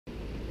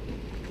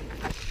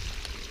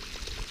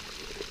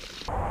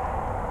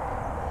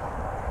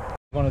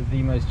One of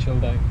the most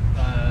chilled out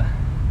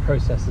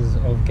processes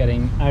of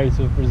getting out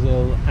of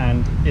Brazil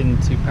and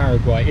into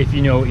Paraguay, if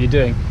you know what you're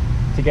doing.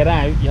 To get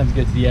out, you have to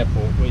go to the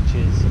airport, which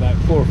is about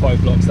 4 or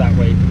 5 blocks that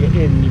way. To get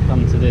in, you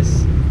come to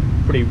this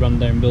pretty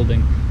rundown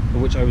building,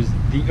 of which I was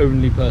the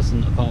only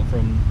person apart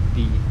from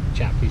the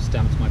chap who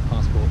stamped my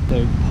passport.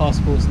 So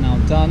passport's now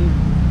done.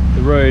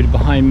 The road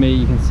behind me,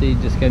 you can see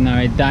just going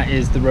now, that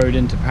is the road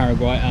into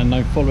Paraguay, and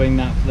I'm following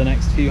that for the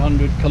next few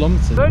hundred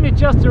kilometers. I've only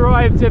just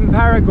arrived in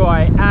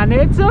Paraguay and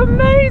it's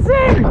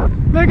amazing!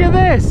 Look at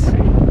this!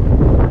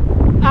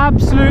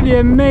 Absolutely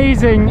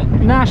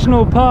amazing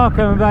national park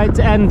I'm about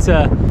to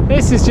enter.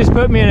 This has just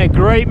put me in a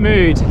great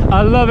mood.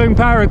 I'm loving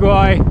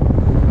Paraguay.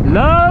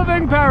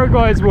 Loving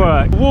Paraguay's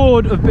work. The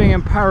reward of being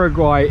in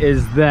Paraguay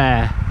is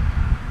there.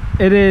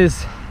 It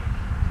is,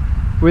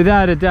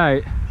 without a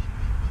doubt,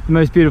 the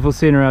most beautiful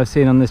scenery I've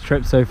seen on this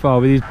trip so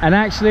far. And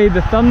actually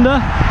the thunder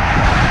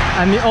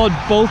and the odd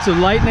bolt of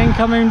lightning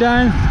coming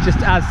down just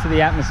adds to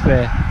the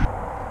atmosphere.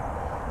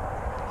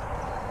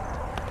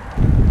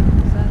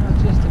 Is that not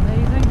just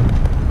amazing?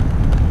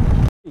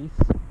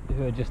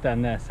 Who are just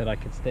down there said I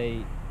could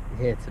stay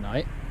here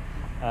tonight,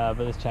 but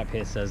this chap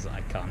here says I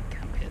can't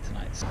camp here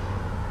tonight. So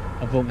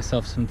I bought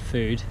myself some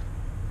food,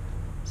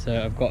 so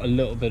I've got a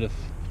little bit of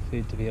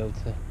food to be able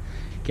to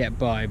get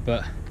by,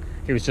 but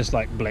it was just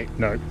like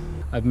no.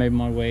 I've made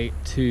my way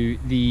to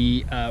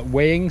the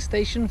weighing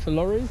station for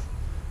lorries,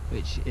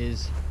 which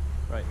is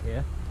right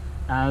here.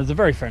 There's a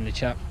very friendly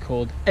chap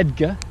called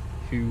Edgar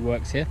who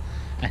works here,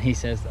 and he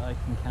says that I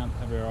can camp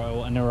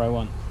anywhere I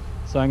want.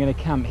 So I'm going to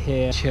camp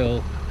here,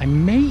 chill. I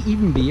may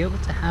even be able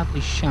to have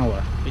a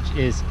shower, which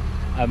is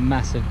a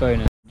massive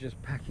bonus. Just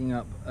packing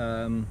up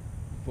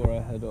before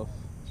I head off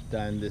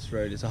down this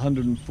road. It's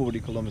 140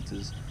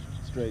 kilometers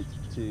straight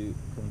to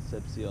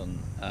Concepcion.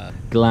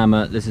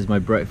 Glamour, this is my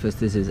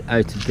breakfast. This is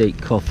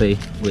out-of-date coffee,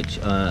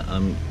 which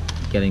I'm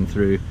getting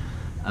through,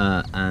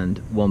 and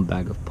 1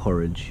 bag of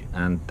porridge,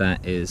 and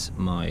that is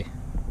my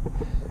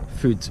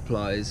food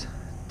supplies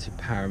to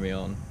power me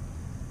on.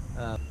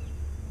 I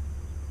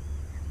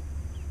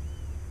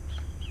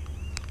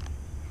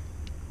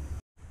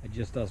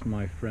just asked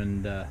my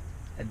friend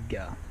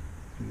Edgar,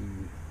 who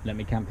let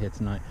me camp here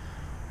tonight,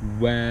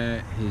 where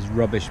his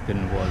rubbish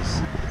bin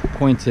was.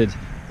 Pointed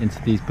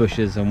into these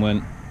bushes and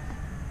went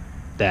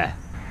there.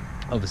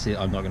 Obviously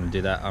I'm not going to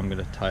do that. I'm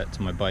going to tie it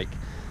to my bike,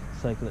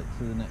 cycle it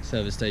to the next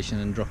service station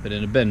and drop it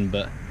in a bin.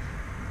 But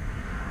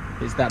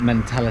it's that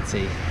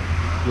mentality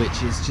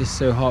which is just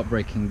so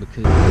heartbreaking,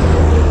 because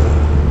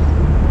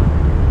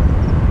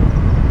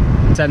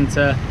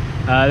centre,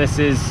 this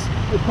is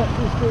the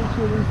petrol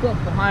station and stuff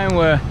behind,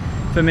 where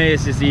for me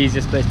it's just the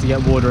easiest place to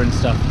get water and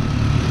stuff.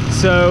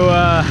 So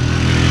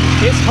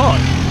it's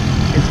hot.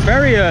 It's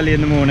very early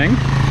in the morning.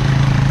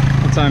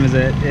 What time is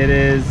it? It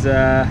is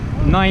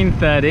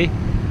 9:30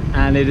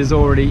 and it is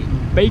already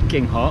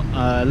baking hot.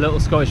 Little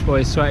Scottish boy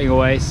is sweating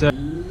away, so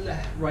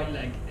right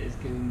leg is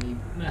giving me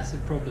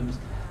massive problems.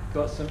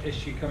 Got some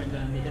issue coming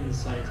down the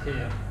inside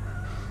here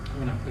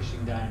when I'm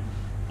pushing down,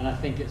 and I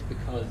think it's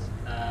because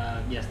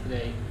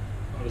yesterday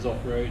I was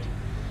off-road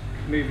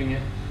moving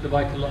the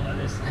bike a lot like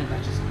this, and I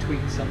just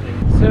tweaked something.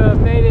 So I've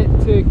made it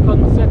to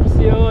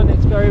Concepcion.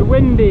 It's very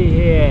windy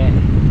here.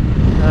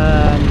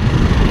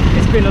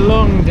 It's been a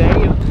long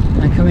day.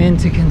 I come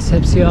into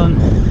Concepcion.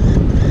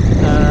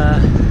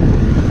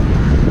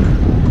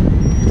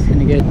 Just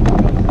gonna get.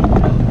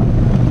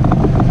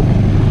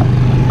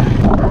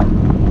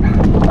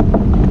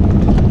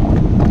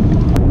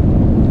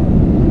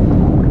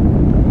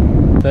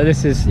 So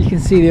this is, you can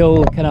see the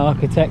old kind of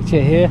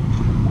architecture here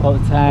of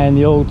the town,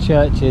 the old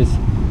churches.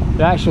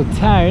 The actual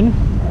town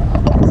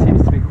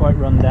seems to be quite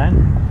run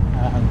down,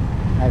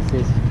 as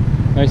is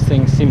most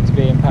things seem to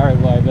be in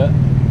Paraguay, but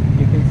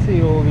you can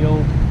see all the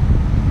old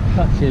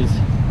touches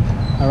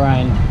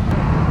around.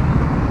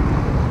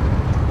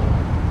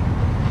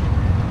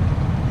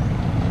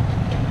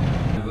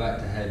 I'm about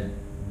to head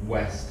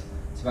west.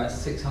 It's about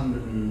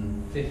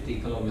 650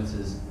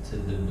 kilometers to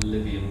the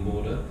Bolivian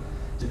border.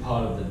 It's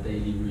part of the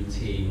daily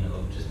routine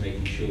of just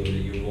making sure that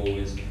you've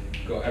always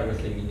got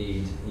everything you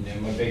need. You know,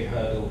 my big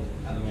hurdle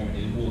at the moment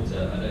is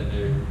water. I don't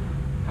know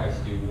how to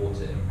do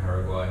water in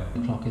Paraguay.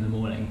 1 o'clock in the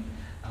morning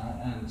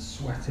and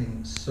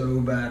sweating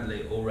so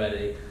badly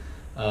already.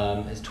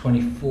 It's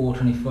 24,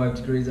 25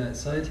 degrees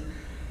outside.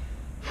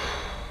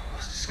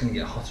 It's just going to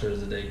get hotter as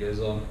the day goes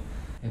on.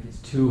 If it's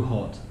too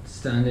hot,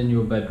 stand in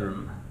your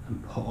bedroom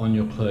and put on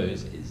your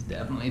clothes. It's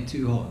definitely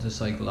too hot to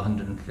cycle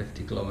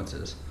 150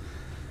 kilometers.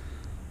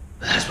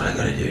 But that's what I'm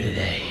going to do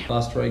today. The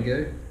faster I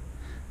go,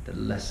 the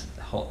less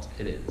hot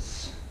it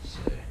is. So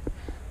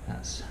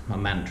that's my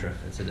mantra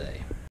for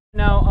today.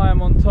 Now I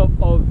am on top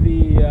of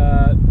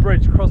the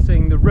bridge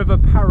crossing the river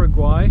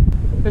Paraguay.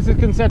 This is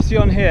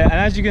Concepcion here, and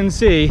as you can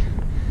see,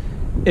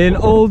 in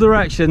all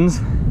directions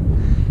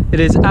it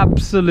is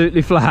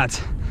absolutely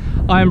flat.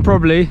 I am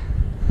probably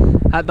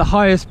at the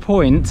highest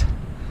point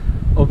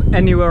of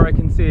anywhere I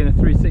can see in a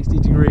 360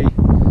 degree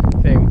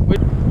thing.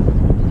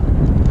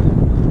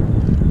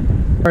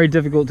 Very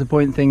difficult to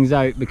point things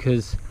out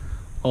because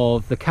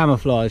of the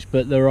camouflage,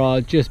 but there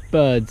are just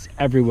birds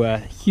everywhere,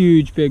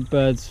 huge big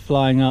birds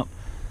flying up,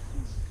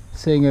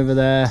 sitting over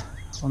there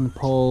on the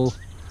pole,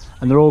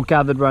 and they're all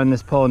gathered around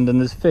this pond, and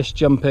there's fish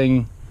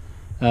jumping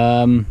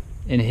in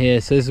here,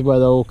 so this is where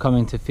they're all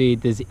coming to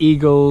feed. There's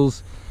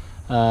eagles,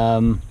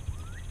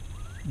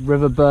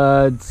 river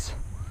birds,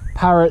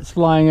 parrots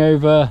flying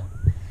over.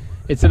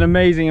 It's an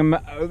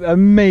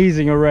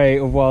amazing array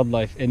of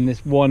wildlife in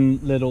this one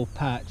little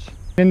patch.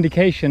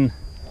 Indication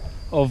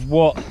of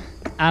what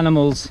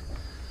animals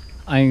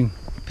I'm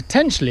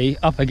potentially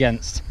up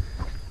against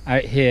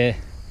out here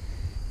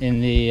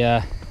in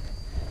the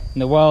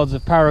wilds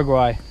of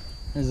Paraguay.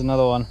 There's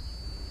another one.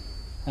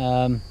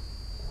 I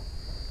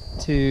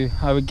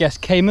would guess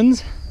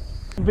caimans.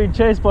 I'm being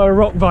chased by a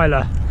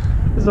Rottweiler.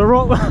 There's a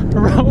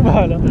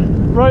Rottweiler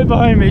right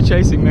behind me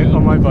chasing me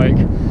on my bike.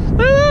 Look at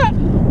that!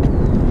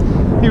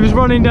 He was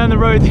running down the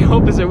road the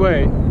opposite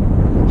way.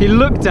 He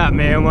looked at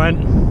me and went,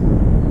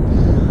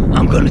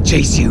 "I'm gonna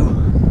chase you."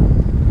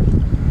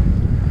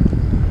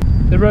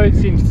 The road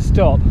seems to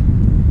stop.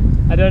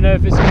 I don't know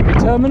if it's going to be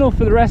terminal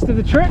for the rest of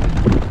the trip,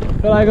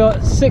 but I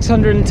got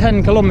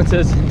 610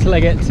 kilometers until I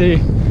get to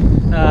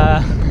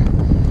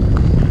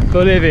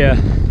Bolivia,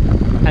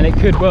 and it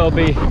could well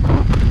be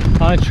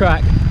on a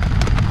track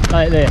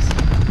like this.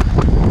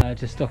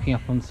 Just stocking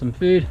up on some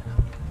food.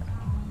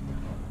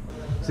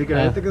 Si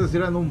querés que te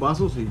sirvan un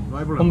vaso, sí, no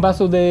hay problema. Un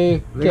vaso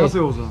de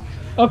gaseosa.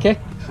 Ok,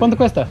 ¿cuánto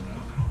cuesta?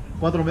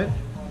 4.000.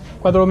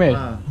 4.000.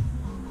 Ah.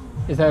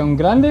 Is that un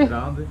grande?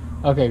 Grande.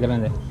 Okay,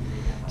 grande.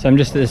 So I'm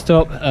just at the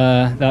stop.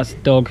 That's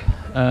dog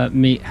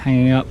meat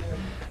hanging up.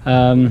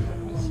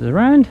 This is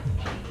around.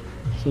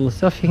 It's all the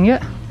stuff you can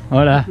get.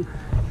 Hola.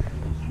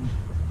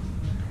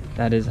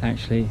 That is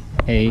actually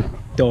a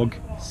dog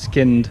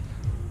skinned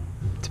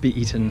to be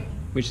eaten,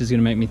 which is going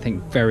to make me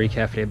think very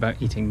carefully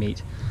about eating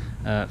meat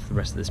for the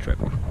rest of this trip.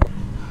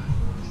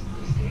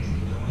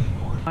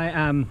 I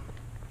am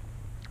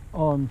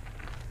on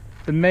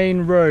the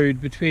main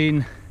road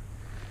between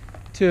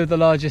two of the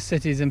largest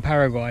cities in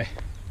Paraguay.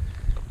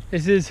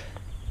 This is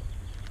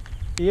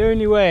the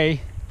only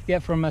way to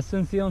get from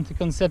Asunción to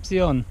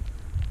Concepcion,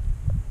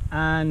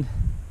 and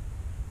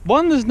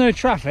one, there's no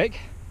traffic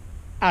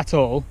at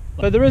all,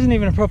 but there isn't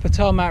even a proper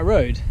tarmac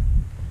road,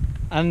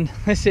 and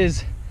this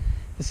is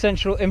the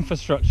central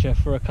infrastructure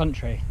for a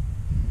country.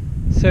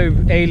 So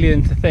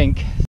alien to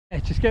think.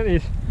 Just get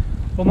these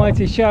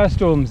almighty shower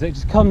storms that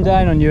just come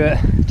down on you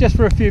just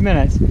for a few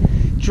minutes,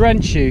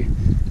 drench you,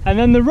 and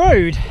then the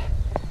road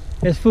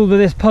is full of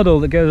this puddle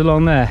that goes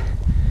along there.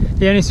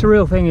 The only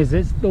surreal thing is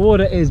the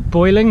water is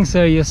boiling,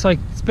 so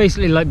it's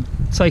basically like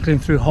cycling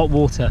through hot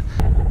water.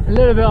 A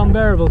little bit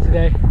unbearable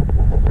today.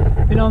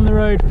 Been on the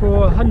road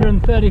for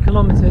 130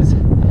 kilometers.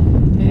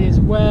 It is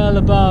well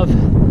above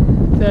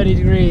 30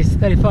 degrees,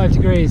 35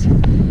 degrees,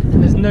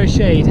 and there's no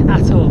shade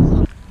at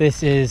all.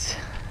 This is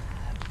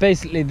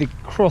basically the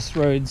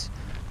crossroads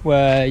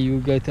where you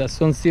go to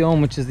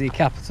Asunción, which is the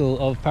capital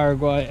of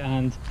Paraguay,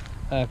 and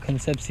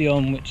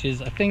Concepcion, which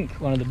is, I think,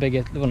 one of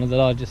the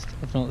largest,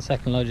 if not the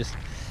second largest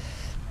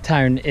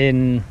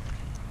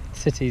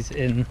cities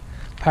in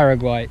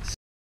Paraguay.